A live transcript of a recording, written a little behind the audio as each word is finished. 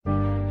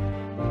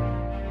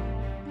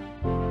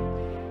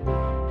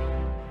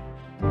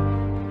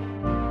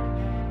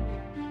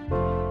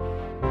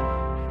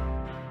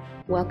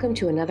Welcome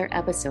to another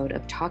episode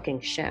of Talking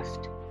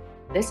Shift.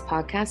 This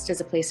podcast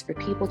is a place for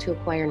people to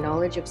acquire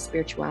knowledge of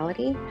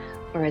spirituality,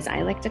 or as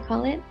I like to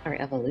call it, our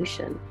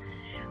evolution.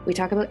 We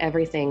talk about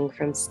everything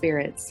from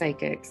spirits,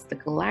 psychics, the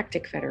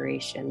Galactic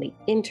Federation, the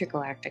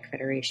Intergalactic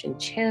Federation,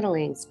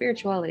 channeling,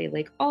 spirituality,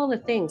 like all the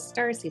things,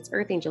 starseeds,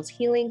 earth angels,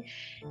 healing.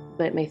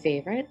 But my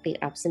favorite,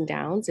 the ups and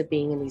downs of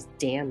being in these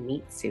damn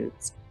meat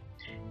suits.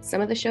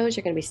 Some of the shows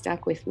you're going to be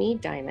stuck with me,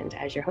 Diamond,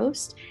 as your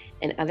host,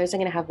 and others I'm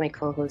going to have my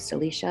co-host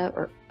Alicia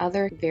or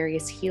other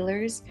various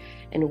healers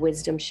and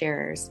wisdom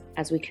sharers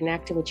as we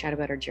connect and we chat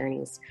about our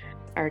journeys,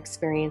 our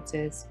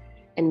experiences,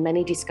 and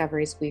many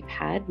discoveries we've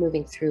had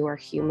moving through our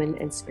human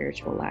and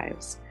spiritual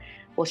lives.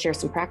 We'll share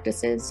some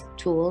practices,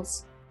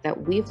 tools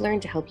that we've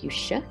learned to help you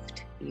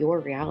shift your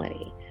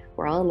reality.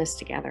 We're all in this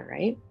together,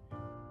 right?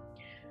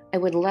 I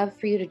would love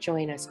for you to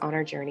join us on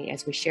our journey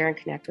as we share and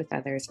connect with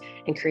others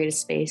and create a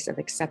space of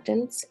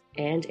acceptance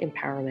and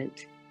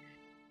empowerment.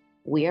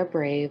 We are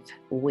brave,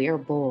 we are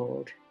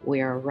bold, we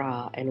are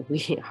raw, and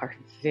we are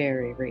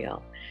very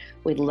real.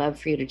 We'd love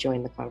for you to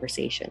join the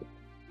conversation.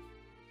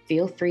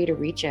 Feel free to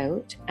reach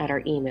out at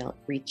our email,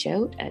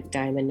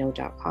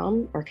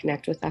 reachout@diamondknow.com, or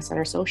connect with us on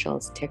our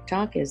socials.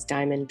 TikTok is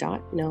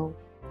diamond.know,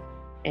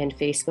 and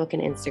Facebook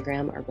and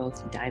Instagram are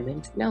both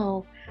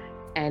diamondknow,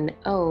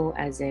 N-O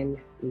as in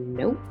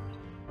nope.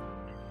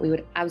 We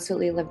would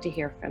absolutely love to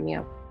hear from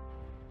you.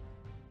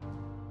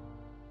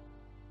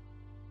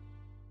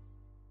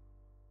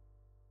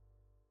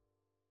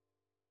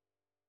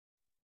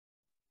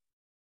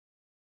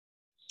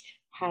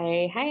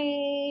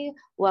 Hi.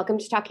 Welcome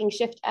to Talking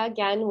Shift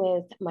again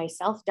with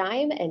myself,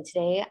 Dime, and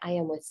today I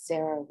am with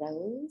Sarah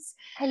Rose.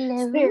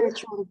 Hello.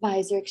 Spiritual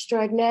advisor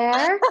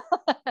extraordinaire.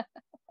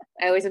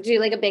 I always have to do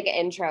like a big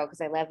intro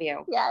because I love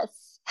you.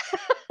 Yes.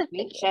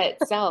 Great shit.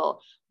 So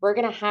we're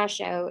going to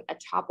hash out a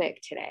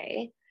topic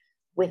today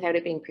without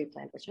it being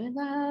pre-planned, which I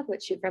love,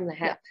 which shoot from the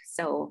hip. Yeah.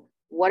 So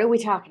what are we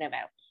talking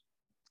about?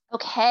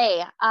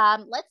 Okay.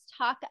 Let's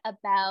talk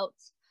about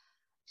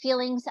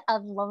feelings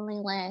of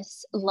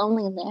loneliness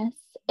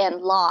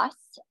and loss.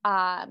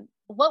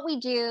 What we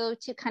do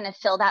to kind of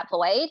fill that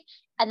void.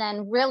 And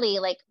then really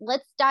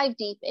let's dive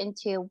deep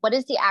into what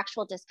is the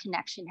actual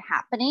disconnection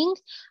happening?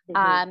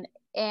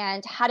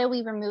 And how do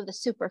we remove the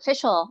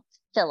superficial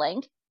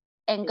filling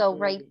and go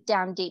right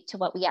down deep to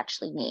what we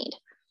actually need?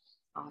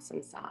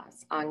 Awesome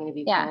sauce. I'm going to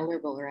be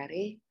vulnerable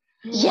already.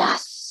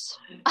 Yes.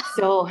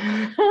 So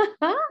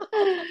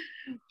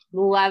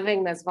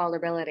loving this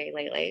vulnerability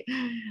lately.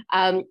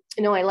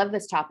 No, I love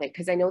this topic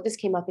because I know this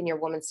came up in your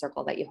women's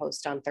circle that you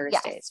host on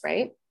Thursdays,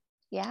 right?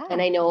 Yeah.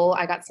 And I know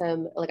I got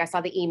some, I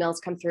saw the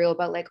emails come through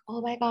about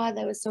oh my God,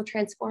 that was so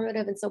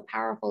transformative and so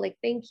powerful.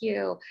 Thank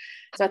you.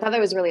 So I thought that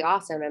was really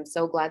awesome. I'm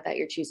so glad that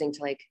you're choosing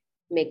to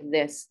make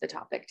this the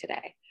topic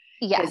today.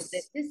 Yes.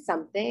 This is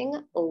something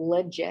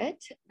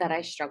legit that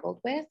I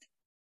struggled with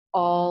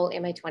all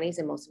in my 20s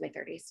and most of my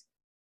 30s.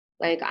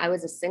 I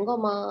was a single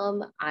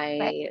mom.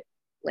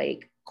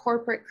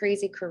 Corporate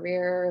crazy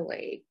career,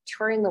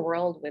 touring the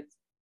world with,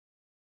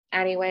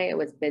 anyway, it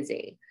was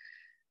busy.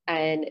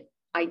 And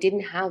I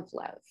didn't have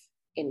love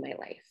in my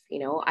life.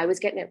 I was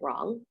getting it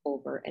wrong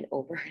over and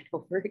over and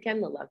over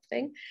again, the love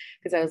thing.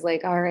 Because I was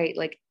all right,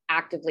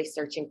 actively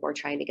searching for,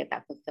 trying to get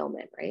that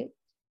fulfillment, right?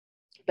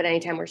 But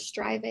anytime we're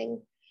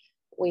striving,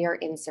 we are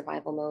in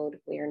survival mode.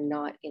 We are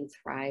not in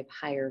thrive,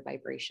 higher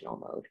vibrational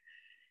mode.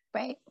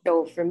 Right.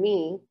 So for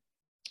me,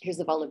 here's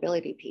the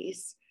vulnerability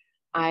piece.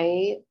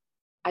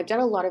 I've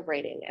done a lot of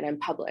writing and I'm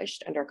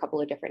published under a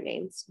couple of different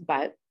names,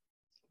 but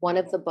one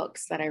of the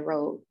books that I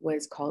wrote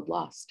was called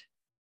Lost.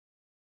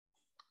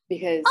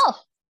 Because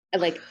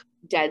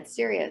dead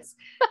serious.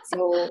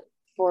 So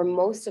for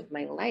most of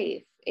my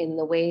life, in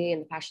the way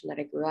and the passion that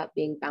I grew up,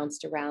 being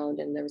bounced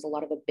around, and there was a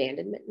lot of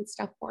abandonment and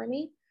stuff for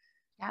me.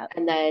 Yeah.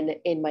 And then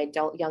in my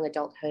young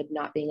adulthood,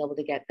 not being able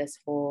to get this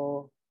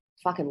whole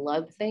fucking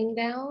love thing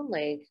down.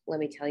 Let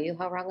me tell you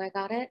how wrong I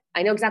got it.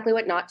 I know exactly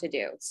what not to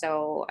do.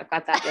 So I've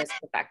got that list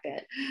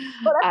perfected.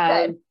 Well,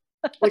 that's good.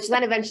 Which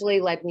then eventually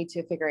led me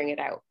to figuring it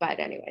out. But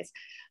anyways,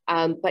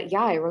 but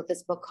yeah, I wrote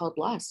this book called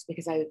Lost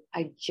because I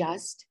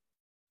just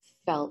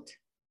felt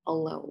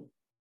alone.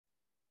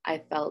 I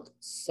felt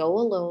so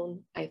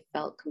alone. I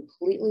felt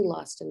completely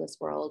lost in this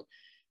world.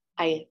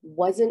 I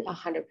wasn't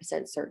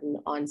 100% certain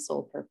on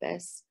soul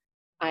purpose.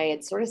 I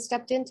had sort of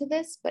stepped into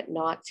this, but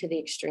not to the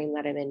extreme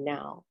that I'm in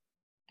now.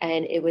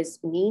 And it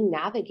was me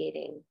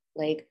navigating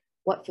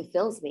what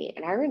fulfills me.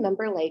 And I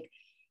remember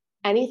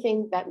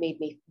anything that made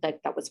me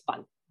that was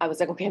fun. I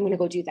was okay, I'm going to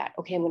go do that.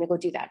 Okay, I'm going to go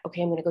do that.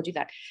 Okay, I'm going to go do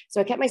that.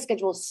 So I kept my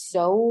schedule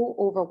so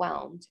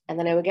overwhelmed. And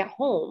then I would get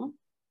home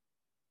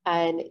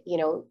and,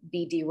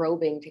 be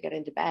derobing to get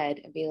into bed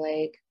and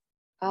be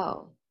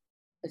oh,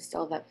 I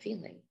still have that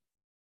feeling.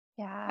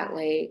 Yeah.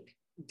 That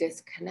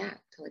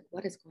disconnect,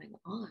 what is going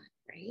on,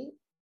 right?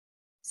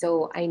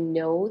 So I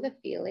know the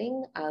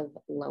feeling of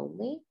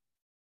lonely.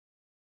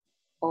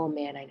 Oh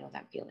man, I know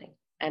that feeling.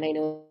 And I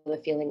know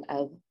the feeling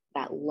of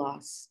that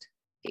lost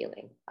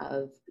feeling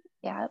of,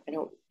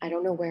 I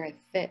don't know where I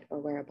fit or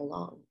where I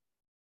belong.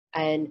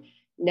 And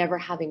never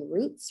having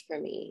roots for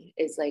me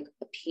is like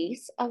a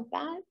piece of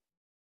that,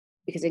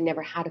 because I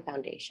never had a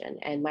foundation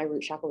and my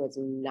root chakra was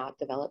not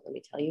developed. Let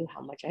me tell you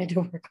how much I had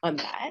to work on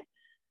that.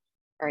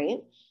 Right.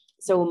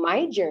 So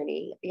my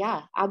journey,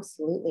 yeah,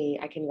 absolutely.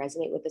 I can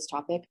resonate with this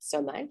topic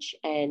so much.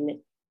 And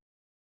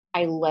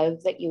I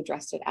love that you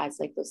addressed it as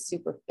like those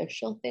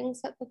superficial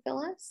things that fulfill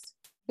us.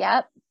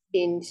 Yep.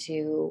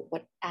 Into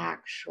what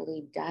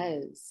actually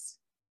does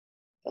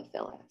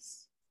fulfill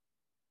us,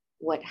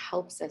 what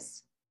helps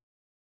us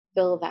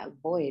fill that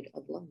void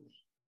of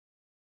lonely.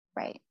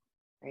 Right.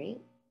 Right.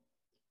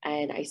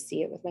 And I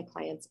see it with my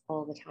clients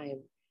all the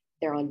time.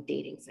 They're on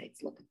dating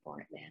sites looking for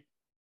it, man.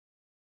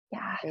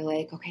 Yeah. They're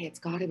like, okay, it's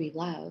got to be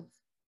love.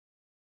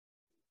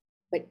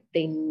 But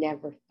they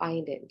never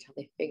find it until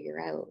they figure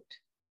out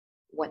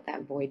what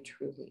that void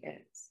truly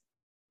is.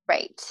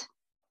 Right.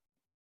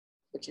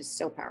 Which is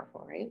so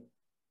powerful, right?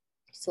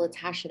 So let's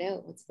hash it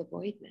out. What's the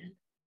void, man?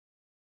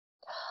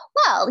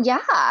 Well,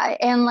 yeah.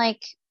 And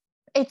like,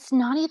 it's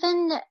not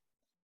even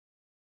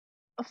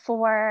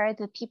for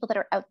the people that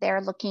are out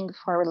there looking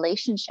for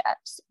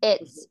relationships.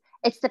 It's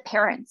the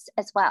parents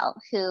as well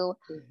who,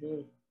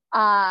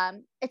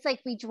 it's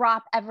like we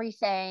drop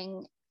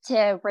everything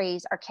to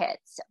raise our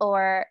kids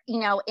or,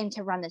 and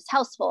to run this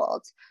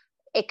household.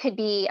 It could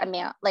be a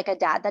man, like a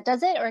dad that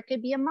does it, or it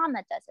could be a mom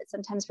that does it.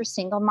 Sometimes we're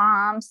single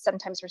moms,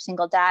 sometimes we're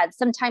single dads,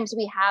 sometimes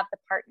we have the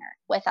partner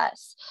with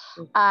us.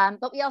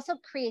 But we also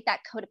create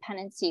that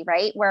codependency,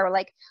 right? Where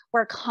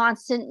we're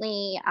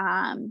constantly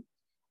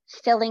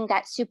filling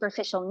that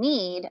superficial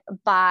need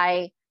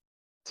by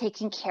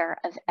taking care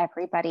of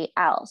everybody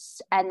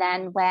else. And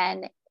then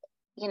when,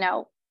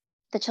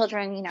 the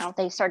children,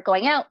 they start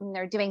going out and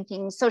they're doing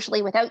things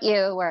socially without you,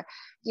 or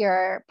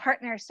your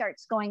partner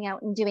starts going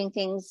out and doing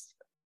things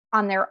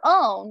on their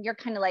own, you're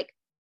kind of like,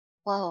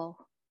 whoa,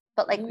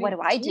 but like, what do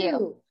I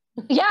do?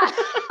 Yeah.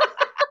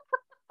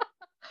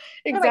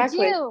 Exactly.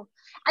 What do I do?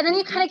 And then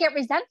you kind of get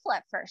resentful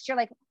at first. You're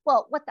like,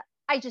 well,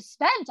 I just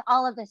spent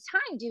all of this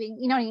time doing,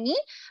 you know what I mean?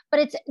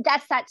 But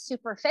that's that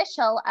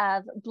superficial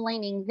of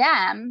blaming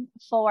them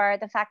for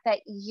the fact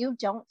that you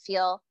don't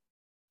feel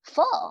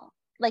full.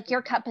 Like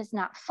your cup is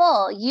not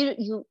full.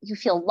 You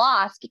feel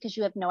lost because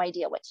you have no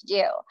idea what to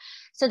do.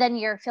 So then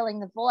you're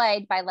filling the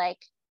void by like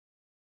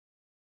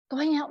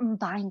going out and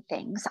buying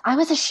things. I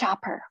was a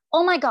shopper.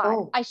 Oh my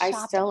God. I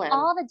shopped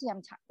all the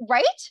damn time.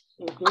 Right?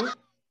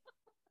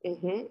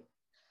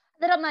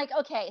 Then I'm like,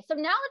 okay, so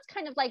now it's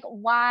kind of like,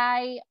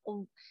 why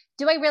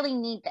do I really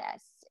need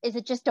this? Is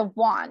it just a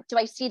want? Do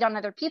I see it on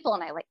other people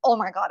and I like, oh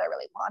my God, I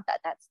really want that.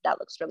 That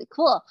looks really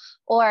cool.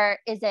 Or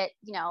is it,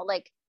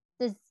 like,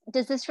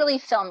 does this really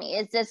fill me?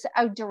 Is this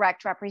a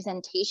direct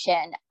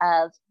representation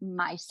of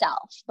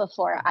myself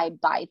before I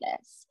buy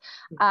this?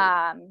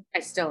 I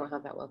still don't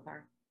have that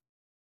willpower.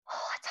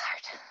 Oh, it's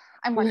hard.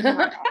 I'm working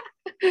on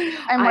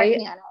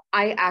it.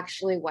 I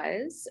actually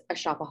was a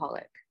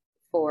shopaholic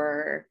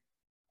for,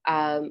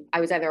 I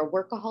was either a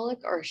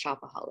workaholic or a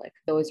shopaholic.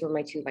 Those were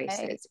my two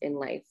vices in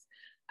life.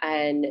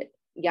 And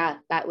yeah,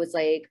 that was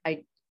like,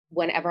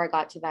 whenever I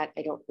got to that,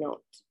 I don't know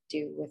what to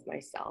do with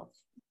myself.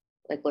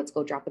 Like, let's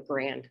go drop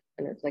 $1,000.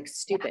 And it's like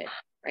stupid.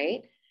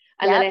 Right.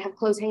 And then I have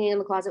clothes hanging in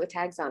the closet with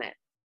tags on it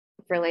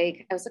for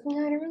like, I was like,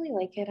 no, I don't really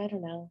like it. I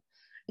don't know.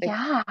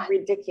 Like,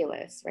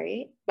 ridiculous.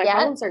 Right. My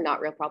problems are not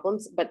real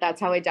problems, but that's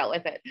how I dealt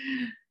with it.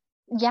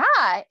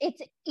 Yeah.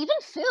 It's even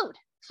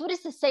food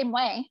is the same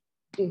way.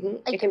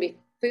 Like, it can be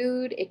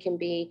food. It can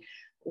be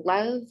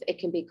love. It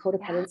can be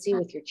codependency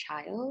with your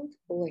child.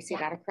 Oh, I see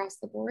that across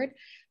the board.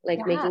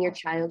 Like making your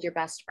child your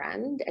best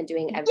friend and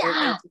doing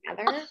everything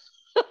together.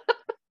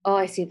 Oh,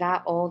 I see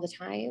that all the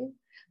time.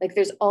 Like,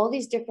 there's all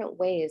these different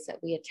ways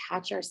that we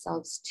attach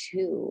ourselves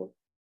to,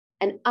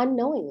 and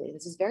unknowingly,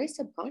 this is very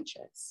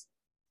subconscious.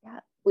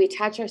 We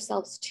attach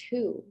ourselves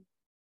to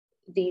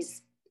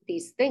these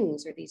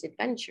things or these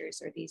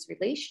adventures or these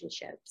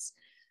relationships.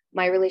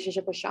 My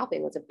relationship with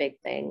shopping was a big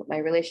thing. My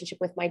relationship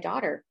with my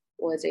daughter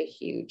was a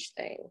huge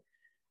thing.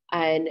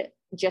 And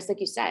just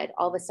like you said,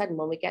 all of a sudden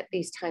when we get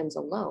these times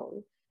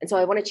alone, and so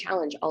I want to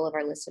challenge all of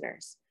our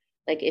listeners,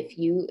 like if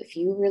you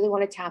really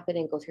want to tap in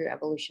and go through your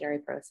evolutionary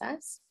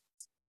process,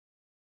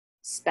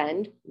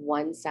 spend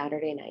one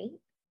Saturday night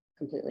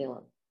completely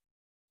alone.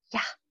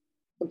 Yeah.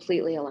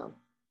 Completely alone.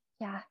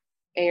 Yeah.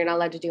 And you're not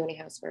allowed to do any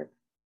housework.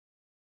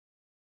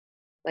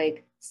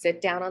 Like,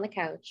 sit down on the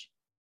couch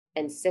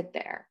and sit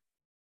there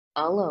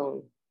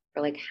alone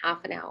for like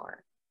half an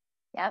hour.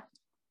 Yep.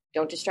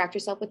 Don't distract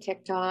yourself with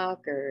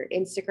TikTok or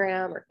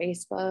Instagram or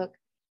Facebook.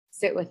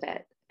 Sit with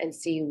it and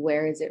see,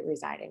 where is it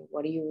residing?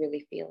 What are you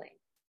really feeling?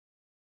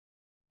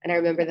 And I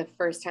remember the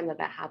first time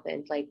that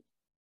happened, like,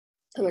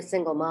 I'm a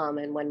single mom.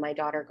 And when my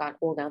daughter got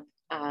old enough,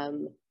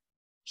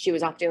 she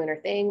was off doing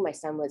her thing. My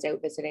son was out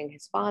visiting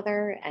his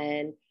father.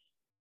 And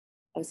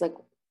I was like,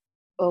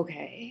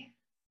 okay,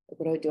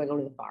 what do I do? I go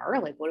to the bar?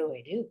 Like, what do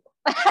I do?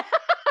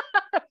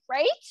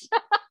 Right?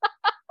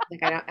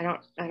 Like,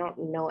 I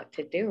don't know what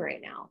to do right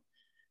now.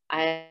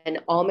 And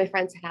all my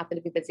friends happened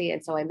to be busy.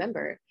 And so I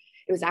remember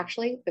it was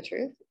actually the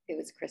truth. It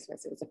was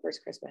Christmas. It was the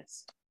first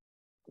Christmas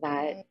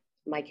that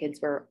my kids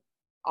were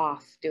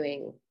off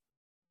doing,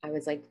 I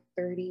was like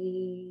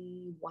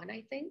 31,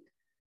 I think.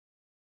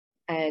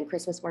 And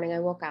Christmas morning, I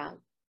woke up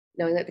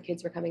knowing that the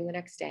kids were coming the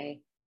next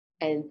day.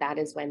 And that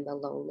is when the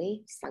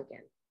lonely sunk in,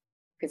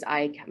 because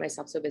I kept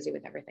myself so busy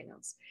with everything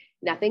else.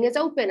 Nothing is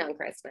open on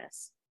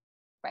Christmas.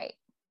 Right.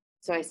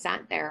 So I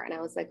sat there and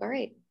I was like, all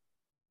right,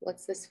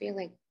 what's this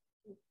feeling?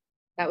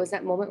 That was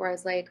that moment where I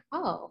was like,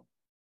 oh,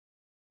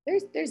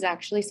 there's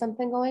actually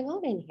something going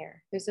on in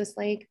here. There's this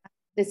like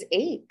this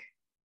ache.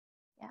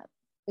 Yeah.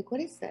 Like, what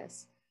is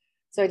this?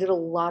 So I did a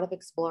lot of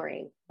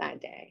exploring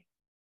that day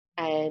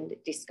and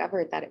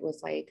discovered that it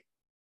was like,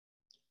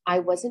 I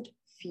wasn't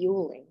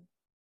fueling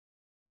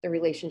the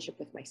relationship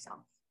with myself.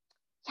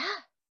 Yeah.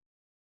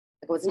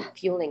 I wasn't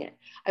fueling it.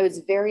 I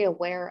was very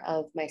aware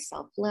of my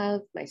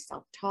self-love, my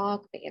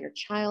self-talk, my inner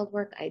child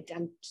work. I had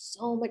done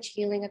so much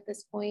healing at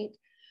this point,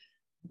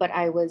 but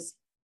I was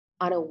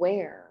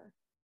unaware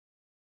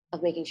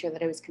of making sure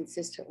that I was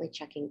consistently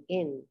checking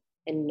in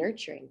and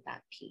nurturing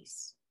that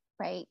piece.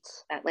 Right.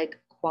 That like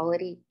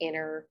quality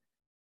inner,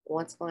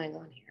 what's going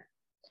on here?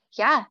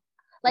 Yeah.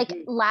 Like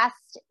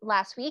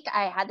last week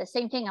I had the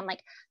same thing. I'm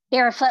like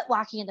barefoot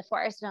walking in the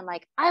forest and I'm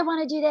like, I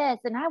want to do this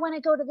and I want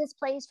to go to this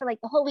place for like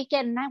the whole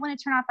weekend and I want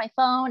to turn off my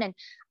phone and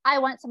I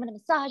want someone to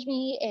massage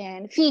me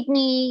and feed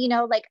me, you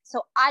know, like,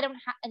 so I don't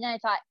have, and then I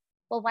thought,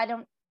 well, why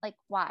do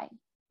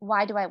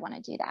I want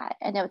to do that?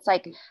 And it's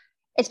like,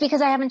 it's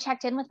because I haven't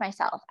checked in with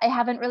myself. I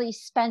haven't really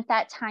spent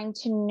that time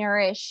to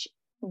nourish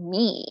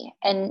me.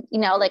 And,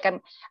 you know, like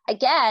I'm,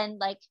 again,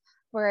 like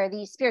we're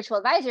these spiritual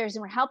advisors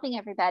and we're helping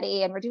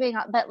everybody and we're doing,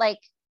 but like,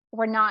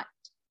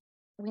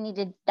 we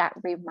needed that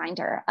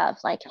reminder of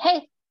like,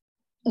 hey,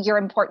 you're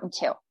important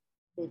too.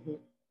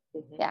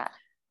 Yeah.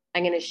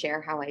 I'm going to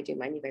share how I do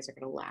mine. You guys are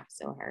going to laugh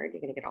so hard.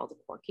 You're going to get all the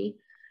quirky.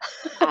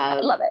 I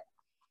love it.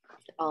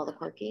 All the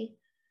quirky.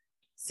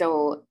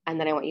 So, and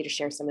then I want you to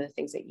share some of the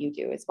things that you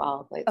do as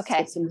well.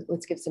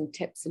 Let's give some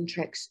tips and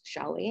tricks,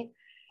 shall we?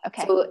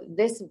 Okay. So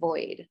this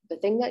void, the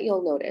thing that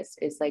you'll notice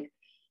is like,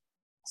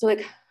 so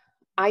like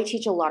I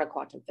teach a lot of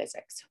quantum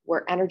physics.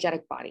 We're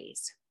energetic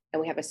bodies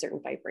and we have a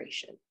certain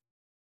vibration.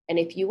 And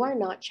if you are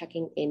not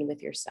checking in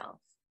with yourself,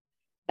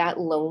 that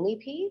lonely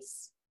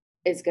piece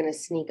is going to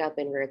sneak up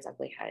and rear its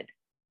ugly head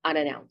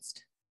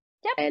unannounced.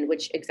 Yep. And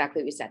which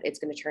exactly we said, it's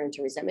going to turn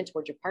into resentment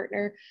towards your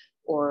partner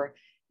or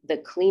the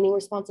cleaning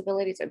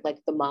responsibilities or like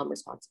the mom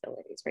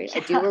responsibilities, right?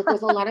 Yeah. I do work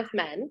with a lot of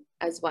men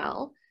as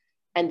well.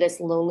 And this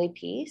lonely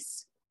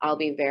piece, I'll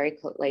be very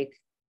like,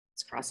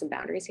 it's crossing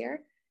boundaries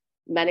here.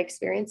 Men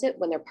experience it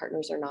when their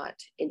partners are not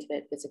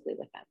intimate physically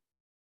with them.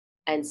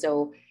 And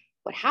so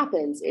what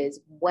happens is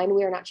when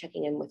we are not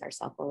checking in with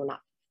ourselves, when we're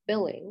not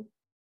fulfilling,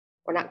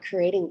 we're not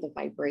creating the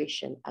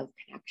vibration of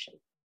connection.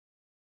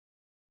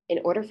 In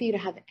order for you to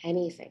have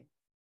anything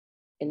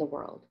in the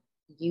world,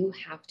 you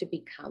have to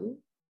become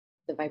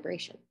the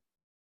vibration.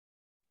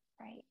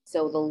 Right.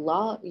 So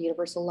the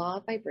universal law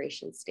of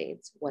vibration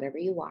states whatever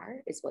you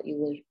are is what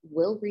you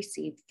will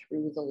receive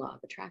through the law of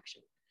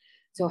attraction.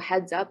 So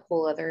heads up,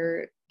 whole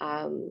other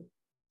podcast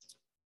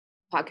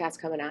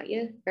coming at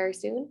you very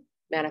soon,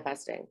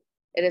 manifesting.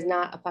 It is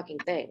not a fucking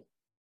thing.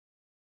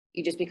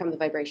 You just become the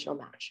vibrational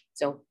match.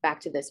 So back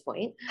to this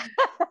point.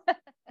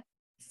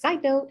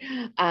 Side note,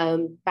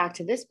 back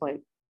to this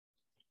point.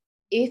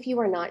 If you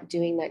are not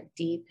doing that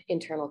deep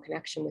internal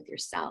connection with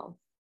yourself,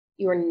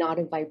 you are not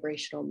a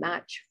vibrational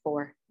match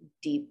for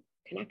deep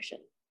connection.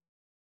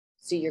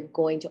 So you're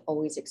going to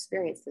always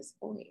experience this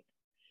void.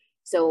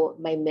 So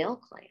my male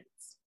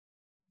clients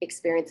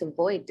experience a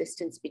void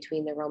distance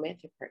between their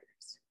romantic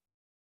partners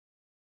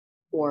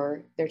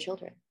or their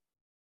children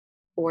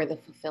or the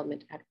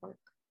fulfillment at work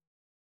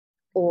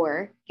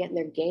or getting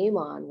their game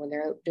on when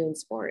they're out doing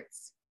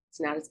sports.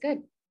 It's not as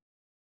good.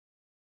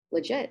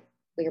 Legit.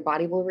 Your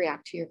body will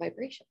react to your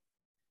vibration.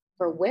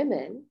 For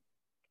women,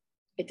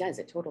 it does.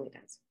 It totally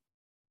does.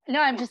 No,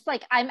 I'm just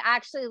like, I'm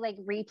actually like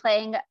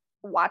replaying,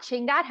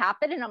 watching that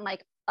happen. And I'm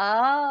like,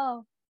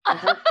 oh.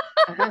 Like,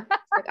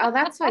 oh,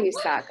 that's why you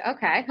suck.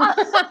 Okay.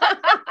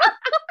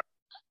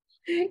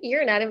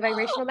 You're not in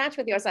vibrational match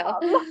with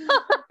yourself.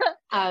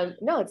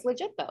 No, it's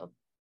legit though.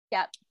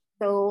 Yeah.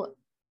 So,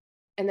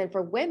 and then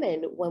for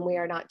women, when we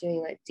are not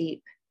doing that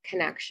deep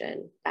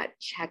connection, that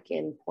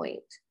check-in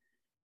point,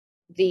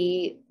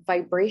 the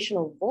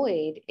vibrational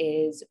void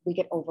is we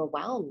get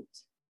overwhelmed.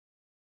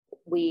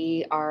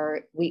 You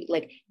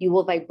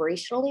will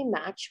vibrationally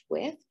match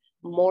with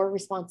more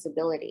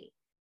responsibility.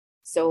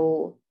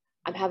 So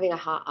I'm having a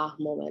ha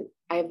moment.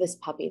 I have this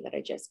puppy that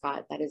I just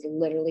got that is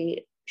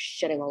literally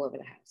shitting all over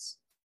the house.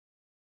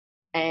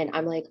 And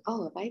I'm like,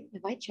 oh, have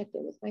I checked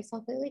in with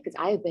myself lately? Because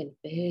I have been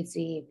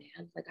busy,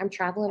 man. Like I'm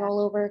traveling all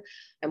over.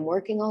 I'm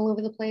working all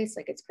over the place.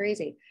 Like it's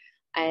crazy.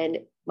 And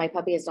my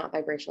puppy is not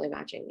vibrationally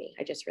matching me.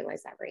 I just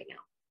realized that right now.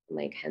 I'm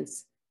like,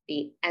 hence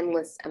the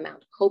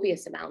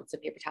copious amounts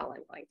of paper towel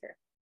I'm going through.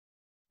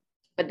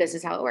 But this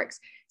is how it works.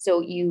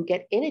 So you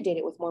get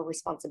inundated with more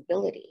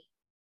responsibility.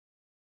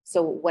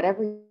 So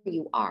whatever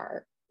you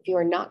are, if you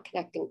are not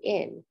connecting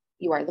in,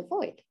 you are the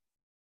void.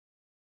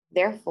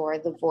 Therefore,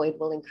 the void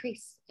will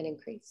increase and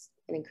increase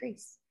and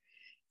increase.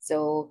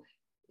 So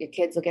your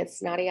kids will get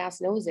snotty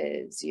ass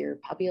noses. Your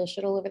puppy will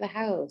shit all over the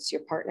house.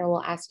 Your partner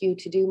will ask you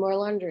to do more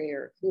laundry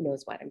or who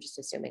knows what. I'm just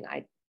assuming.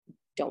 I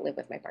don't live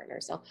with my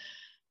partner, so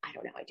I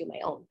don't know. I do my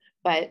own.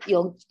 But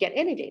you'll get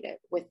inundated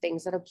with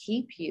things that'll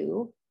keep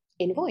you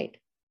in void.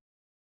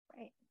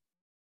 Right.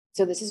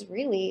 So this is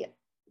really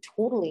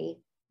totally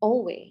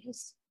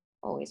always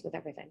with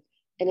everything,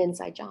 an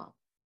inside job.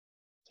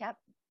 Yep.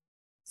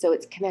 So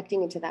it's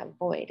connecting into that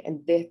void.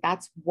 And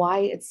that's why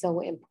it's so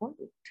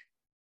important.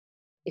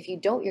 If you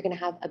don't, you're going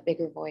to have a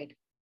bigger void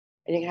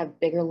and you're going to have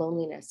bigger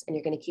loneliness, and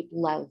you're going to keep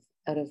love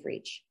out of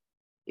reach.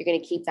 You're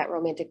going to keep that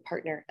romantic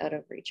partner out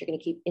of reach. You're going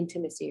to keep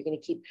intimacy. You're going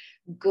to keep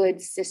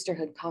good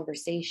sisterhood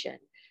conversation,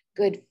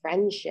 good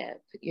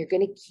friendship. You're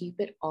going to keep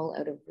it all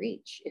out of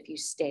reach if you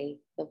stay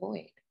the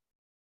void.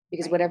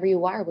 Because whatever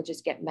you are will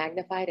just get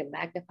magnified and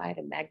magnified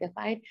and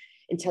magnified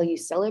until you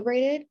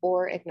celebrate it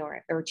or ignore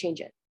it or change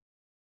it.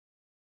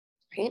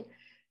 Right?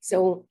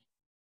 So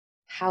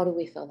how do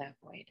we fill that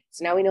void?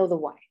 So now we know the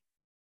why.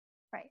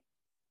 Right.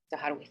 So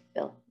how do we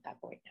fill that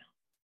void now?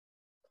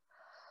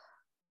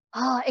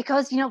 Oh, it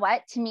goes, you know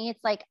what? To me,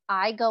 it's like,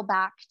 I go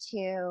back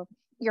to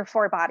your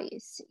four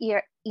bodies,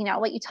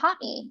 what you taught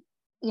me,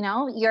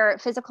 your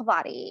physical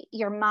body,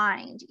 your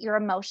mind, your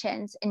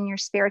emotions, and your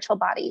spiritual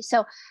body.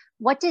 So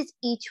what does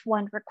each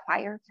one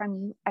require from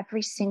you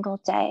every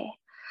single day?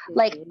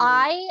 Like when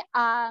I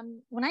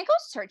go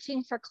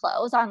searching for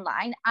clothes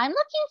online, I'm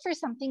looking for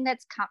something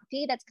that's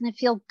comfy, that's going to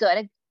feel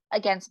good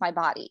against my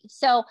body.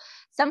 So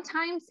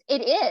sometimes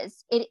it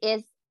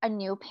is a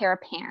new pair of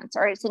pants,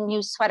 or it's a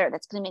new sweater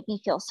that's going to make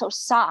me feel so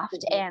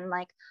soft and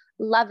like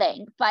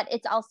loving, but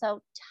it's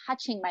also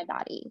touching my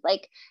body,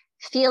 like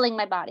feeling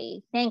my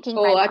body, thanking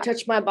my body. I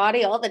touch my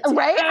body all the time.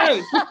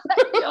 Right?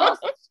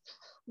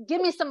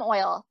 Give me some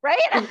oil, right?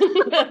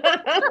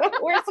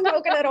 Where's some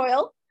coconut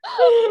oil?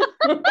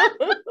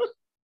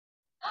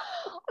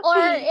 Or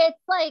it's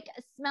like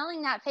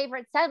smelling that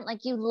favorite scent,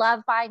 like you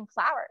love buying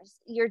flowers.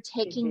 You're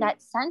taking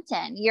that scent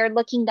in, you're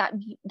looking that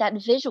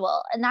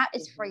visual, and that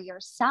is for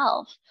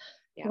yourself.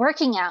 Yeah.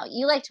 Working out,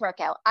 you like to work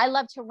out. I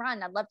love to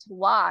run. I love to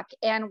walk.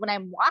 And when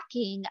I'm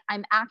walking,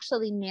 I'm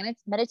actually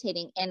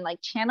meditating and like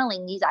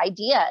channeling these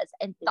ideas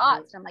and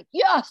thoughts. And I'm like,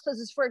 yes, this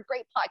is for a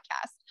great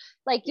podcast.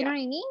 Like, you know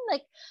what I mean?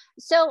 Like,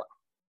 so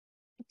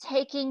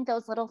taking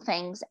those little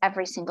things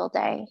every single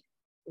day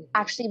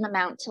actually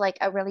amount to like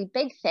a really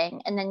big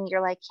thing. And then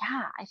you're like,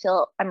 yeah, I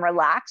feel I'm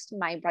relaxed.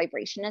 My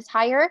vibration is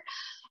higher.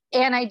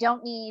 And I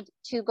don't need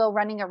to go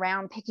running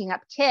around picking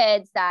up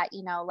kids that,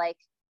 like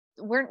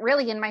weren't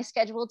really in my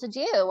schedule to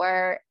do,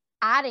 or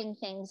adding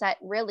things that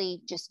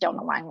really just don't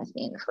align with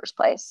me in the first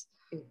place.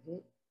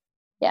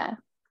 Yeah.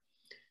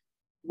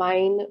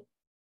 Mine,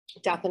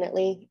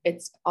 definitely,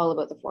 it's all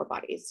about the four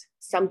bodies,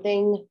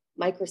 something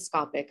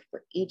microscopic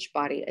for each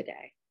body a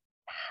day.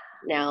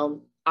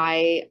 Now,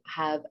 I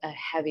have a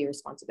heavy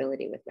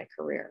responsibility with my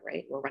career,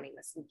 right? We're running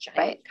this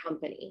giant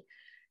company.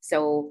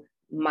 So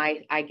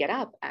I get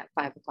up at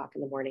 5 o'clock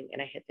in the morning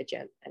and I hit the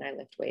gym and I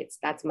lift weights.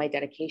 That's my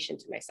dedication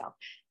to myself.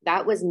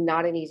 That was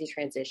not an easy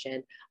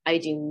transition. I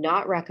do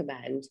not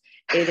recommend.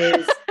 It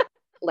is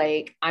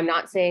like, I'm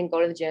not saying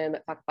go to the gym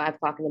at 5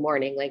 o'clock in the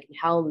morning. Like,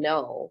 hell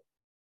no.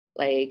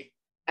 Like,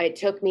 I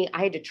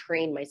had to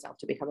train myself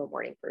to become a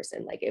morning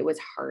person. Like, it was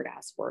hard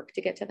ass work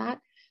to get to that,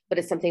 but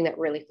it's something that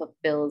really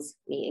fulfills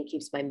me and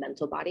keeps my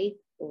mental body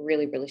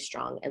really, really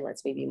strong and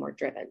lets me be more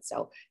driven.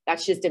 So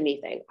that's just a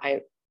me thing.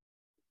 I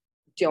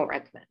don't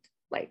recommend.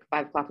 Like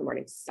 5 o'clock in the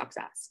morning sucks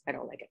ass. I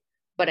don't like it.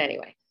 But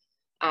anyway,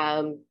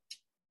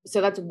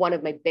 so that's one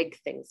of my big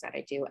things that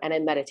I do. And I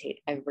meditate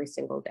every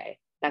single day.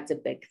 That's a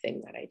big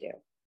thing that I do.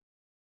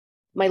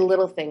 My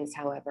little things,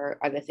 however,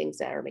 are the things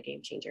that are my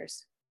game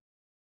changers.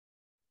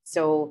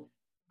 So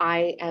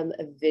I am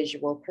a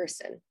visual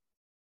person.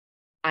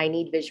 I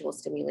need visual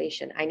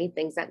stimulation. I need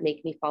things that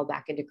make me fall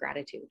back into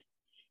gratitude,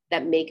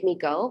 that make me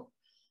go,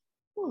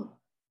 oh,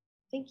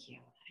 thank you.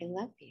 I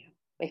love you.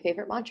 My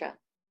favorite mantra.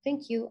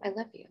 Thank you. I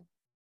love you.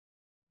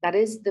 That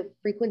is the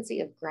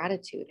frequency of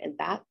gratitude, and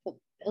that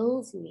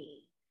fulfills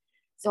me.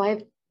 So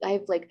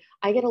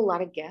I get a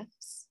lot of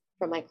gifts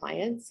from my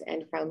clients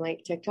and from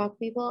like TikTok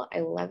people. I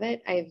love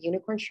it. I have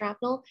unicorn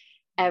shrapnel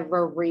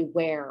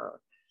everywhere.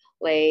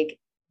 Like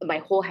my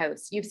whole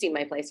house. You've seen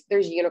my place.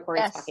 There's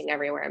unicorns fucking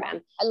everywhere,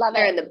 man. I love it.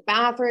 They're in the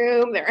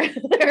bathroom.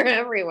 They're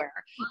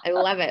everywhere. I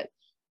love it.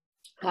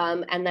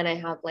 And then I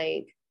have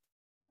like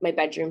my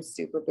bedroom's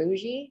super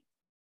bougie.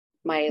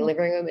 My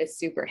living room is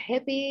super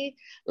hippie.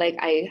 Like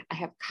I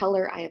have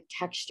color, I have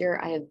texture,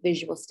 I have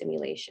visual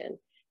stimulation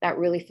that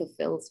really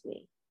fulfills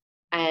me.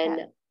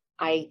 And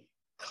I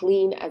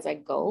clean as I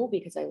go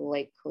because I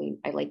like clean.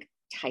 I like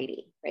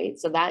tidy, right?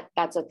 So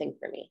that's a thing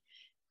for me.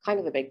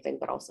 Kind of a big thing,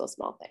 but also a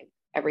small thing.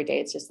 Every day,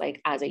 it's just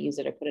like, as I use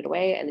it, I put it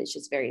away, and it's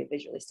just very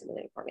visually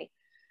stimulating for me.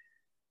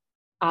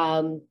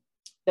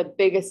 The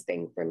biggest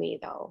thing for me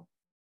though,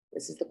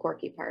 this is the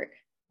quirky part,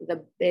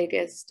 the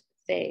biggest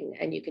thing,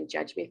 and you can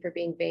judge me for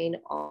being vain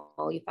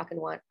all you fucking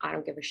want. I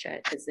don't give a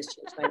shit, because this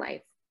changed my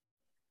life.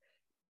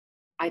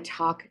 I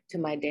talk to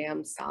my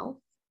damn self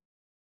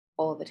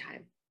all the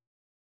time,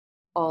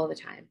 all the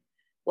time.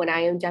 When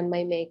I am done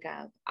my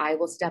makeup, I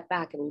will step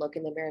back and look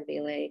in the mirror and be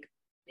like,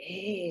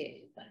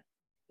 babe,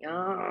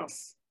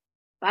 yes,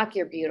 fuck,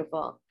 you're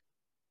beautiful.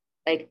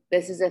 Like,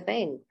 this is a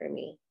thing for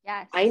me.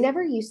 Yes. I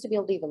never used to be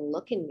able to even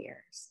look in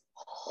mirrors.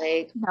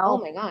 Like, No. oh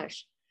my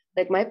gosh.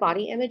 Like, my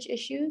body image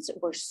issues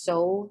were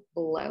so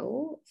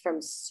low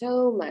from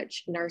so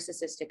much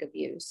narcissistic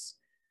abuse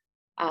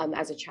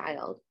as a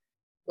child.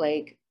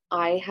 Like,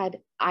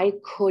 I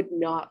could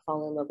not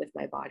fall in love with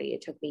my body.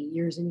 It took me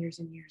years and years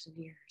and years and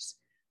years,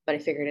 but I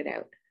figured it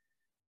out.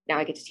 Now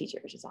I get to teach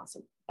it, which is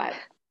awesome. But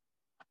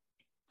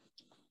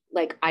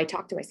like, I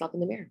talk to myself in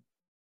the mirror.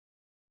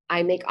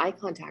 I make eye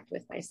contact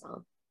with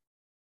myself.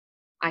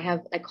 I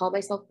call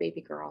myself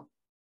baby girl,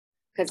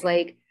 because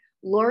like,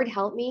 Lord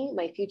help me,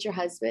 my future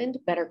husband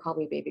better call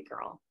me baby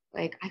girl.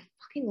 Like, I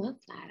fucking love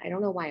that. I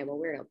don't know why I'm a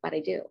weirdo, but I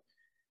do.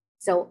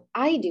 So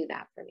I do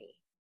that for me.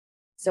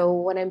 So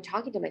when I'm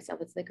talking to myself,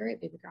 it's like, all right,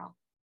 baby girl.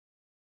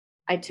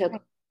 I took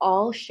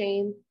all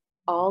shame,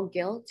 all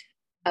guilt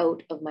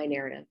out of my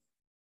narrative.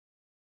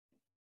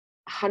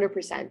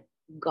 100%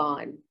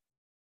 gone.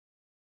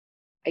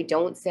 I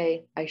don't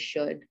say I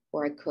should,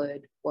 or I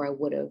could, or I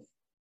would have.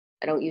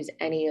 I don't use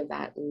any of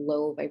that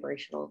low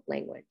vibrational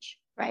language.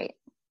 Right.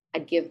 I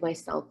give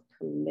myself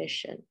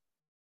permission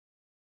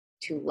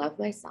to love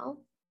myself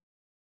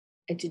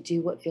and to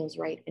do what feels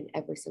right in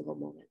every single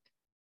moment.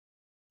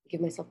 I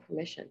give myself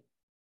permission.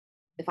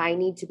 If I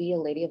need to be a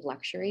lady of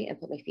luxury and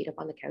put my feet up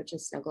on the couch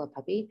and snuggle a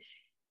puppy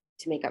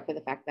to make up for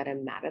the fact that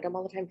I'm mad at him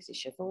all the time because he's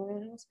shit all over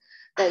the house,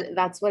 then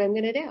that's what I'm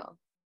going to do.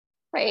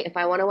 Right. If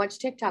I want to watch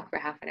TikTok for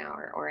half an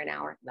hour or an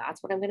hour,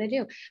 that's what I'm going to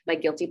do. My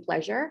guilty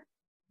pleasure.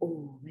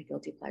 Oh, my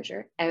guilty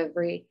pleasure. Not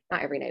every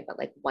night, but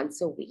like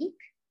once a week,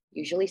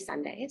 usually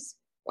Sundays,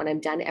 when I'm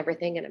done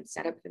everything and I'm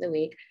set up for the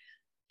week,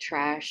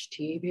 trash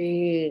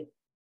TV.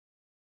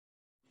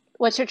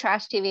 What's your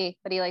trash TV?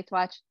 What do you like to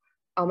watch?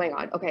 Oh my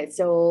God. Okay.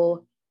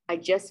 So I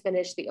just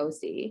finished the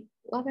OC.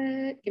 Love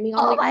it. Give me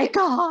all. Oh my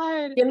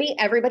God. Give me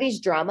everybody's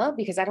drama,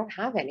 because I don't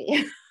have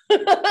any.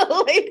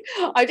 Like,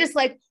 I just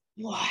like,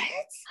 what?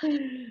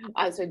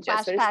 So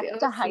just finished the OC.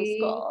 To high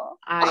school.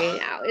 I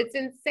know, it's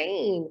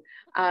insane.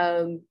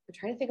 I'm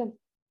trying to think of,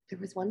 there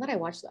was one that I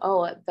watched.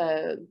 Oh,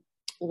 the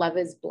Love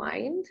is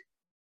Blind.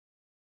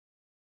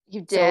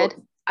 You did?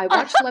 So I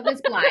watched Love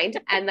is Blind,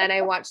 and then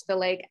I watched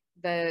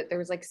there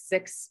was like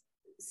six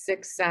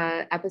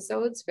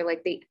episodes for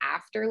like the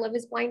after Love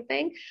is Blind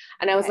thing,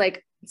 and I was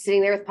like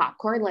sitting there with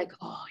popcorn, like,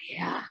 oh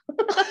yeah,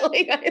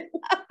 like, I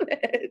love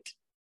it.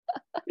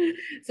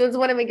 So it's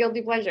one of my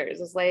guilty pleasures.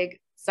 It's like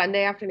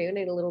Sunday afternoon, I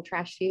had a little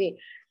trash TV.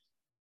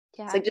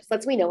 Yeah. It's like, just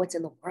lets me know what's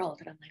in the world.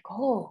 And I'm like,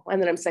 oh,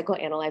 and then I'm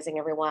psychoanalyzing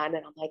everyone.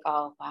 And I'm like,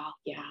 oh, wow.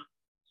 Yeah.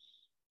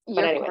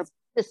 Your core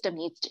system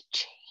needs to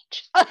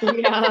change.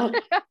 Yeah.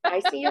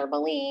 I see your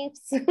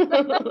beliefs.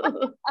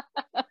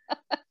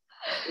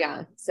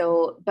 Yeah.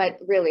 So, but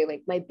really,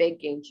 like, my big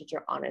game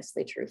changer,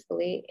 honestly,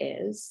 truthfully,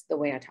 is the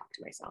way I talk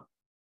to myself.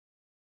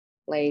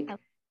 Like,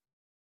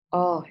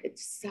 oh,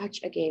 it's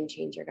such a game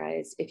changer,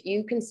 guys. If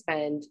you can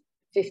spend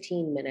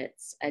 15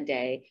 minutes a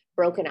day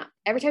broken up,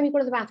 every time you go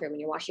to the bathroom and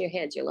you're washing your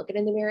hands, you're looking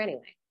in the mirror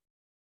anyway.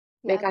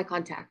 Make eye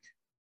contact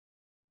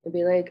and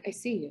be like, I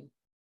see you.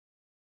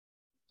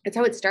 That's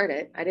how it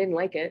started. I didn't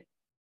like it.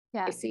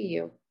 Yeah. I see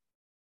you.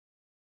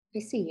 I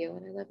see you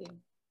and I love you.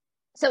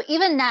 So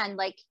even then,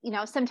 like, you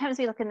know, sometimes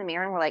we look in the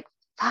mirror and we're like,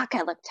 fuck,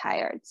 I look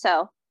tired.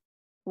 So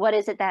what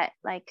is it that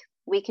like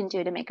we can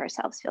do to make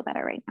ourselves feel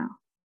better right now?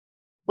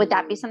 Would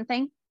that be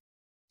something?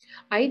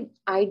 I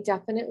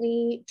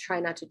definitely try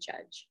not to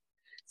judge.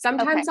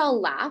 Sometimes I'll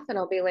laugh and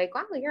I'll be like,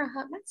 wow, you're a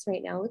hot mess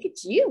right now. Look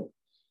at you.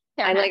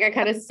 And like, I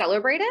kind of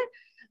celebrate it.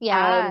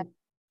 Yeah.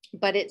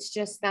 But it's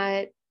just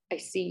that I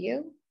see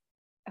you.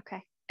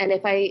 Okay. And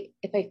if I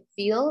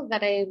feel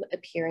that I'm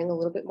appearing a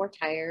little bit more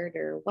tired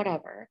or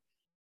whatever,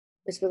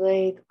 just be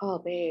like, oh,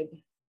 babe,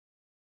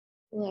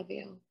 I love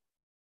you.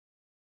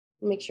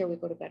 Make sure we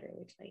go to bed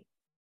early tonight.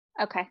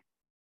 Okay.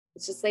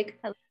 It's just like,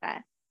 I love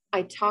that.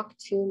 I talk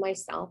to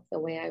myself the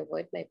way I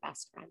would my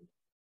best friend.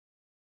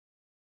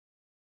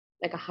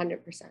 Like 100%.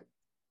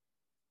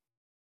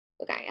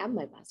 Like, I am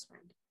my best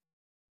friend.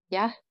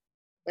 Yeah.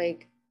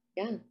 Like,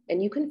 yeah.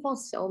 And you can fall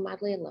so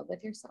madly in love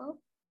with yourself,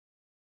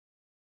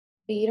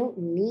 but you don't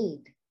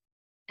need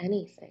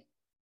anything.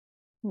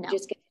 No. You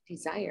just get to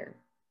desire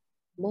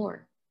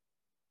more.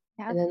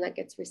 Yeah. And then that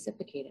gets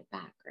reciprocated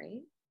back, right?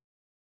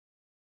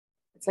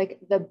 It's like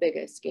the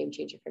biggest game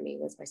changer for me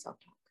was my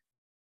self-talk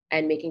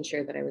and making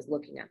sure that I was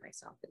looking at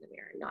myself in the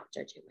mirror and not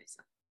judging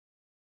myself.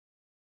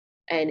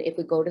 And if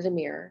we go to the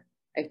mirror,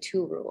 I have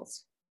 2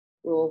 rules.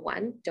 Rule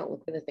 1, don't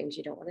look for the things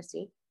you don't want to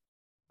see.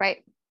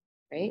 Right.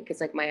 Right? Because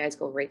like my eyes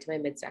go right to my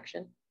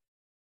midsection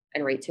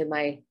and right to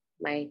my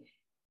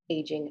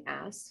aging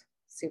ass.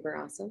 Super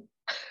awesome.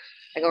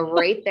 I go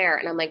right there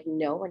and I'm like,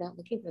 no, we're not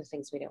looking for the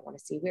things we don't want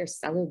to see. We're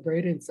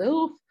celebrating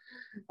self.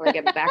 I like,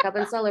 get back up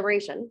in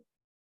celebration.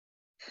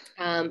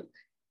 And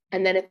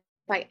then if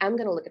I am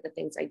going to look at the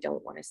things I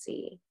don't want to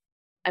see,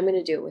 I'm going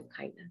to do it with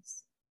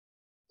kindness.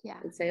 Yeah.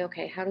 And say,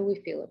 okay, how do we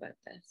feel about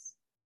this?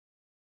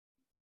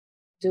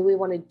 Do we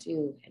want to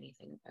do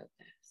anything about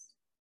this?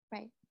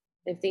 Right.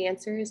 If the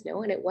answer is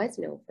no, and it was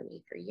no for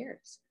me for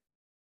years,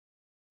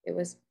 it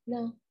was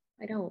no,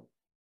 I don't.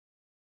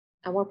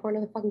 I want to pour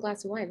another fucking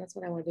glass of wine. That's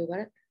what I want to do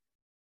about it.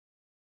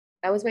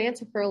 That was my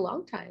answer for a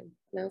long time.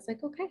 And I was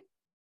like, okay,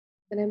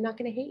 then I'm not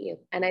going to hate you.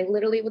 And I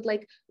literally would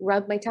like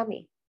rub my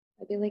tummy.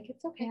 I'd be like,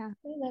 it's okay. Yeah.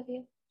 I love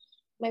you.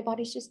 My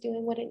body's just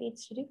doing what it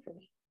needs to do for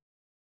me.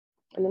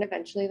 And then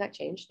eventually that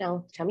changed.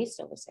 Now, tummy's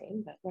still the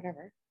same, but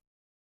whatever.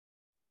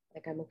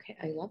 Like, I'm okay.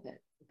 I love it.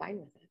 I'm fine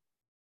with it.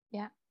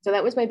 Yeah. So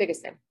that was my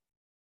biggest thing.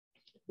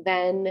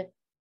 Then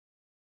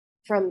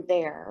from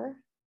there,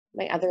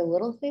 my other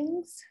little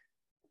things,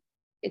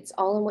 it's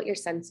all in what your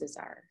senses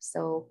are.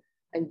 So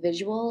I'm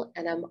visual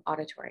and I'm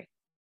auditory.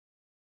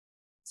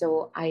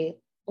 So I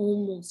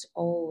almost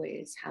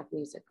always have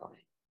music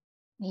going.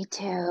 Me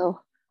too.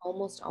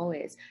 Almost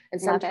always.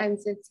 And Love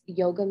sometimes it's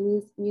yoga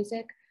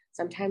music.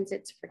 Sometimes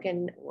it's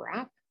freaking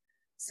rap.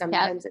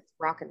 Sometimes it's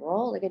rock and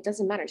roll. Like, it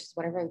doesn't matter. It's just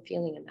whatever I'm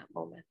feeling in that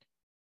moment.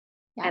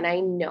 Yeah. And I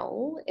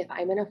know if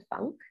I'm in a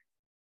funk,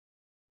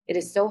 it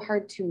is so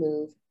hard to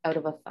move out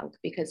of a funk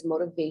because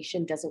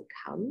motivation doesn't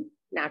come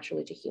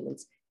naturally to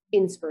humans.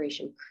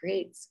 Inspiration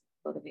creates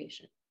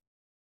motivation.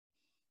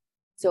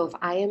 So if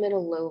I am in a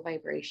low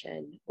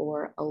vibration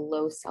or a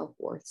low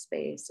self-worth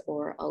space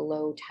or a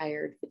low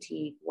tired,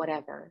 fatigue,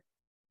 whatever.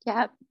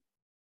 Yeah.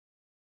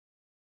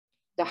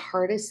 The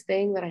hardest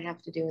thing that I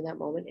have to do in that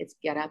moment is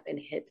get up and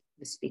hit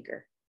the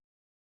speaker.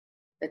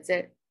 That's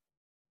it.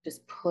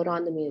 Just put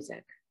on the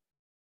music.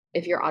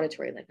 If you're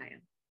auditory like I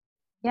am.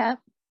 Yeah.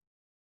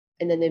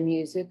 And then the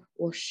music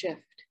will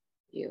shift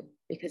you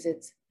because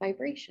it's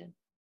vibration.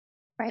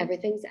 Right.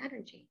 Everything's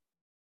energy.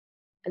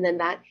 And then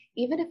that,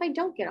 even if I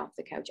don't get off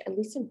the couch, at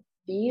least I'm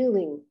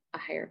feeling a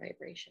higher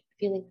vibration,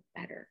 feeling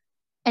better.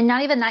 And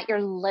not even that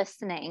you're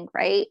listening,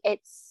 right?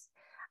 It's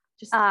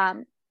just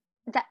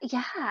that,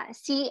 yeah.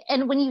 See,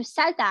 and when you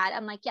said that,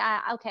 I'm like,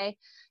 yeah, okay.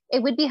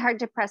 It would be hard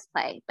to press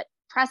play, but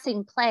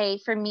pressing play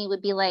for me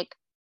would be like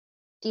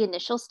the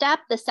initial step.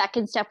 The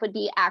second step would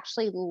be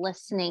actually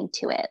listening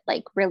to it,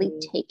 like really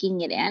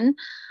taking it in.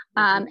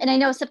 And I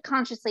know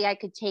subconsciously I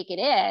could take it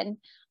in,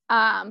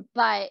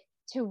 but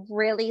to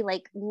really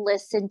like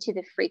listen to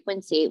the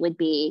frequency would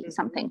be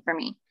something for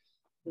me.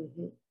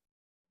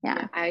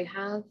 Yeah. I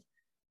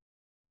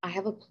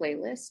have a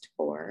playlist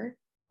for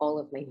all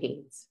of my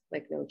needs,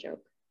 like no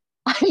joke.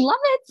 I love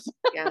it.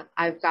 Yeah.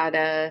 I've got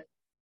a,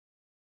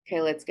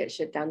 okay, let's get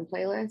shit done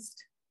playlist.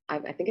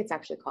 I think it's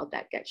actually called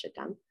that, Get Shit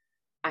Done.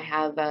 I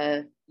have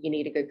a You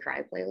Need a Good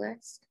Cry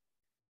playlist.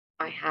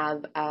 I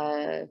have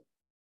a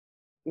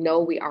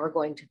No, We Are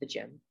Going to the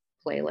Gym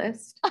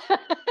playlist.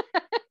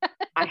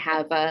 I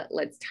have a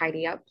Let's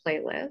Tidy Up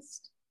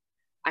playlist.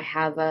 I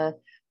have a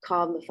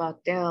Calm the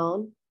Fuck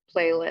Down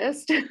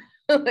playlist.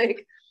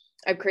 Like,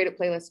 I've created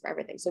playlists for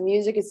everything. So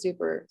music is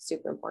super,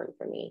 super important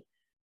for me.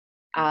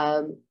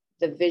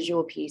 The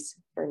visual piece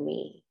for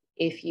me,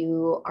 if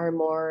you are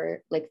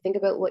more like, think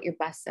about what your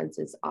best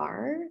senses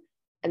are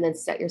and then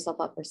set yourself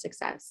up for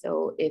success.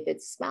 So if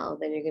it's smell,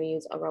 then you're going to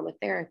use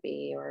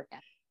aromatherapy or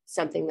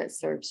something that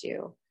serves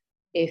you.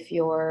 If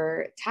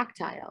you're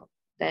tactile,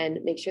 then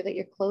make sure that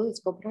your clothes,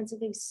 go put on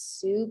something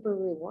super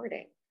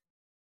rewarding,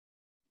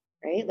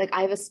 right? Like,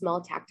 I have a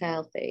small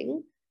tactile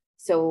thing.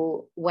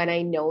 So when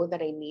I know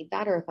that I need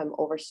that, or if I'm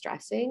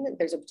overstressing,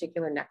 there's a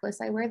particular necklace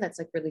I wear that's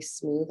like really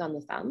smooth on the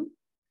thumb.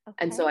 Okay.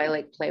 And so I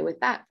like play with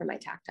that for my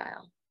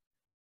tactile.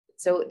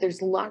 So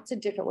there's lots of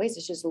different ways.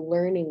 It's just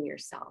learning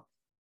yourself.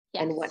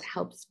 Yes. And what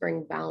helps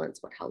bring balance,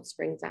 what helps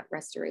bring that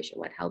restoration,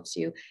 what helps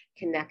you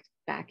connect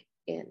back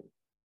in.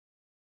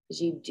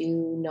 Because you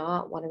do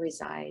not want to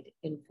reside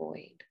in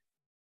void.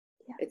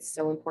 Yeah. It's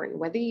so important,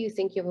 whether you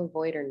think you have a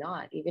void or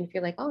not. Even if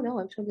you're like, oh no,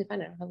 I'm totally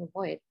fine, I don't have a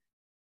void.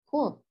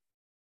 Cool.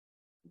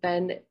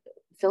 Then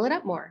fill it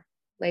up more,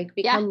 like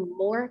become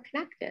more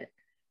connected.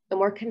 The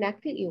more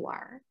connected you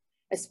are,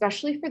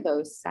 especially for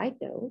those, side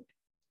note,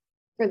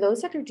 for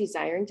those that are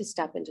desiring to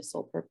step into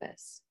soul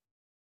purpose.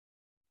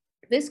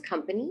 This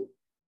company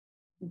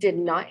did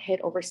not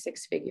hit over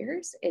 6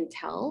 figures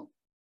until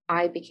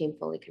I became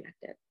fully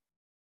connected.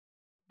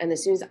 And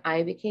as soon as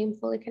I became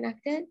fully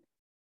connected,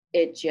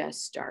 it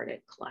just started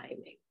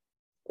climbing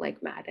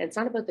like mad. And it's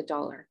not about the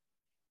dollar.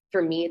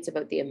 For me, it's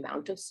about the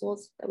amount of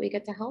souls that we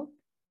get to help.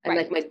 And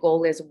like, my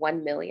goal is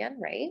 1 million,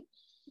 right?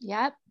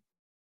 Yep.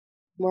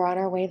 We're on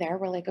our way there.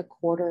 We're like a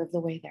quarter of the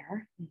way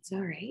there. It's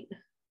all right.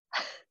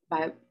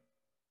 But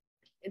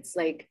it's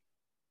like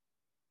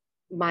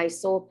my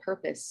soul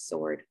purpose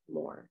soared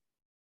more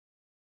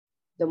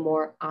the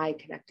more I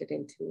connected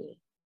into me,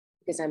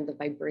 because I'm the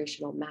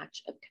vibrational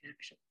match of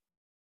connection.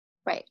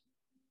 Right.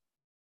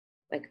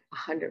 Like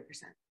 100%.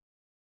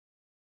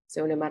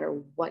 So no matter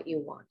what you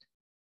want,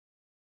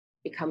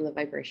 become the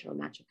vibrational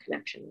match of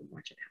connection and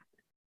watch it happen.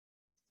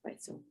 That's why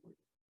it's so important.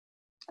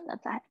 I love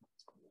that.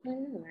 I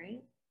know,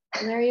 right?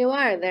 And there you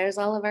are. There's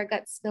all of our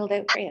guts spilled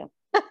out for you.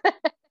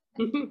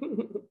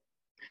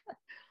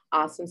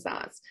 Awesome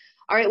sauce.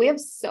 All right, we have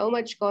so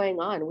much going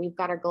on. We've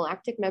got our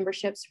galactic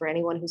memberships for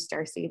anyone who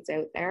starseeds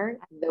out there.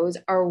 Those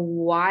are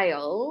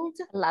wild.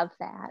 Love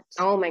that.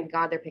 Oh my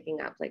God, they're picking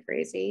up like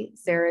crazy.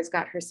 Sarah's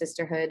got her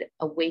Sisterhood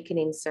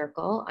Awakening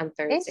Circle on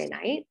Thursday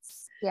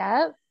nights.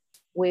 Yep.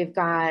 We've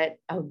got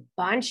a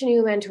bunch of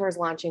new mentors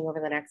launching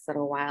over the next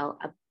little while.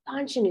 A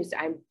bunch of new.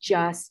 I'm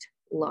just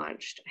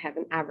launched. I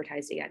haven't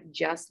advertised it yet.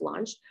 Just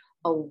launched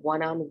a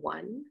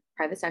one-on-one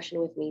private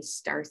session with me,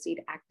 Starseed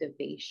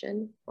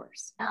Activation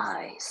course.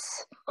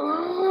 Nice.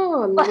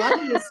 Oh, I'm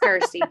loving the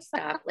Starseed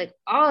stuff. Like,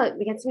 oh,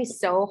 it gets me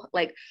so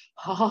like,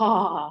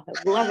 oh,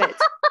 I love it.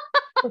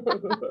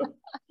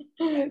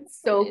 It's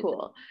so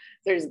cool.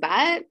 There's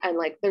that. And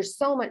like, there's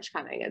so much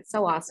coming. It's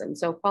so awesome.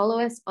 So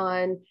follow us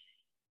on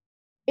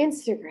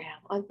Instagram,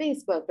 on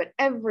Facebook, but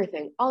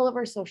everything, all of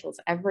our socials,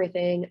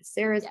 everything,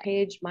 Sarah's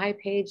page, my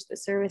page, the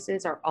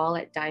services are all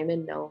at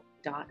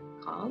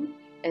diamondno.com.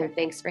 And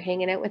thanks for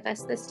hanging out with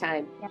us this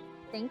time. Yeah,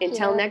 thank you.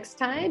 Until next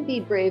time, be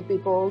brave, be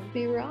bold,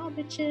 be raw,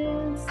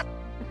 bitches.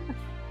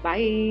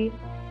 Bye.